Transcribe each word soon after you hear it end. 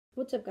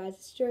What's up, guys?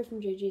 It's Joey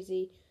from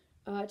JGZ.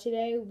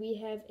 Today we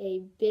have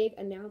a big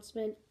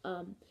announcement.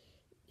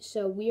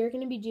 So we are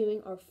going to be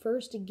doing our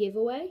first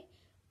giveaway.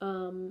 We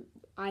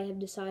have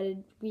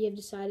decided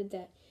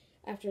that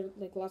after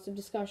lots of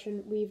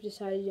discussion, we've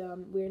decided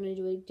we're going to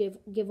do a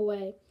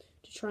giveaway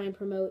to try and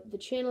promote the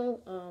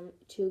channel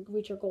to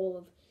reach our goal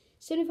of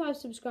 75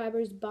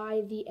 subscribers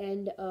by the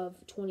end of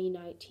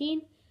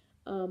 2019.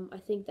 I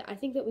think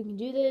that we can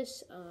do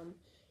this.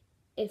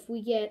 If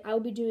we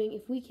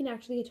can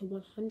actually get to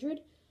 100,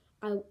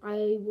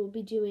 I will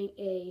be doing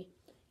a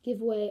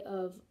giveaway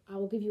of, I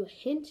will give you a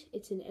hint.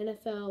 It's an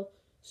NFL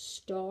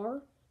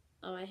star.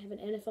 I have an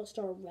NFL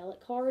star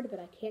relic card, but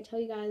I can't tell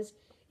you guys.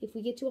 If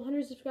we get to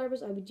 100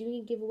 subscribers, I'll be doing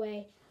a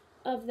giveaway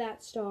of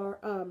that star.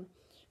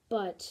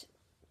 But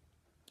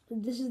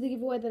this is the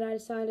giveaway that I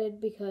decided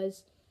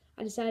because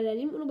I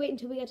didn't want to wait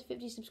until we got to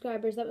 50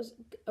 subscribers. That was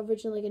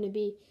originally going to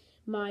be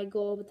my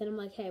goal, but then I'm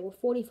like, hey, we're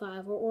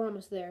 45, we're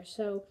almost there.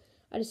 So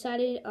I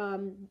decided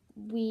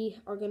we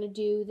are going to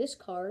do this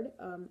card,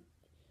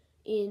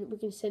 we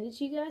can send it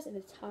to you guys in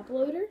a top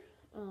loader.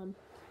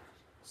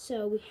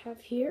 So we have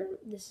here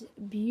this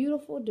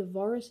beautiful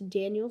DaVaris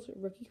Daniels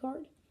rookie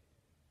card,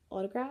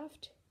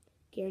 autographed,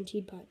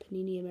 guaranteed by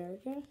Panini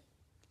America.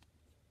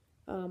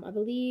 I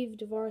believe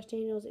DaVaris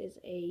Daniels is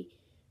a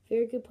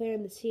very good player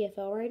in the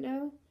CFL right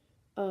now.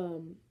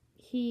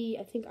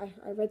 I think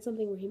I read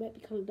something where he might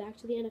be coming back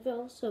to the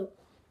NFL, so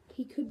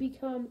he could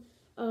become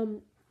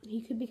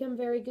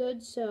very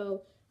good.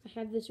 So I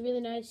have this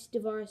really nice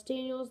DaVaris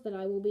Daniels that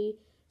I will be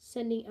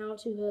sending out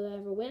to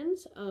whoever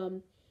wins.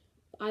 I'm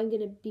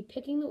gonna be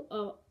picking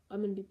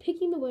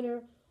the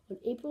winner on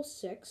April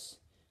 6th.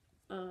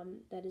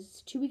 That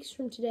is 2 weeks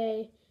from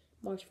today,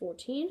 March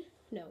 14th.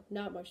 No,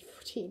 not March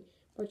 14th,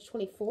 March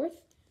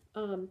 24th.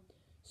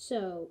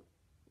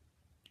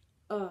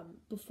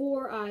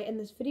 Before I end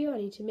this video, I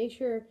need to make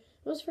sure, I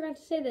almost forgot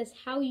to say this,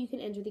 how you can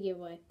enter the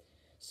giveaway.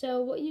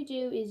 So what you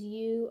do is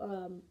you're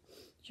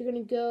going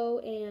to go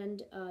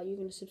and you're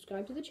going to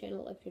subscribe to the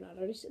channel if you're not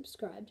already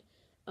subscribed.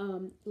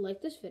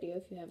 Like this video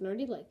if you haven't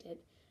already liked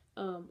it.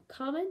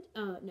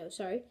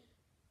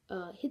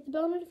 Hit the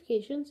bell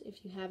notifications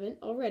if you haven't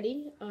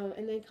already,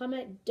 and then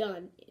comment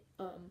done.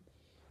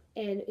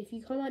 And if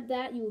you comment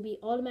that, you will be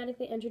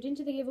automatically entered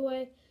into the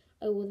giveaway.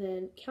 I will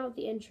then count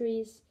the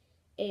entries,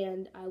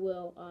 and I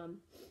will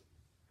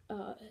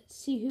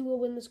see who will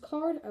win this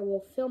card. I will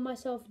film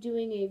myself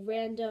doing a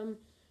random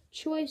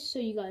choice so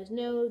you guys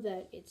know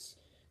that it's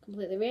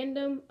completely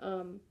random.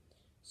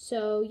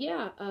 So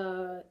yeah,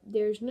 I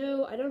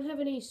don't have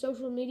any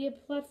social media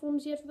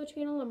platforms yet for the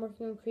channel. I'm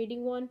working on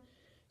creating one,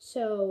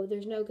 so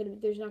there's not gonna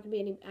be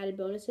any added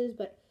bonuses,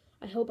 but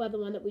I hope by the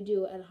one that we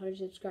do at 100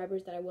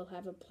 subscribers that I will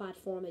have a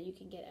platform that you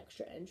can get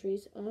extra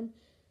entries on.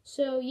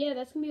 So yeah,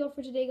 that's gonna be all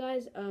for today,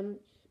 guys.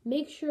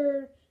 Make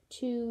sure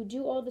to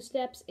do all the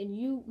steps, and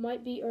you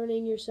might be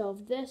earning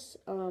yourself this.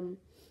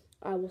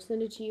 I will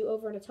send it to you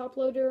over in a top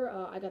loader.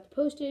 I got the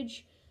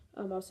postage.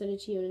 I'll send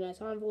it to you in a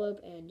nice envelope,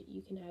 and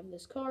you can have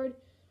this card.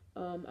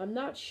 I'm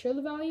not sure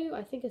the value.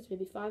 I think it's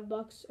maybe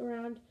 $5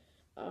 around.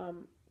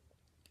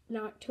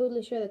 Not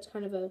totally sure. That's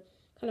kind of a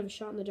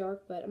shot in the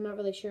dark, but I'm not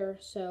really sure.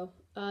 So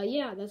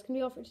yeah, that's gonna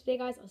be all for today,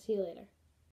 guys. I'll see you later.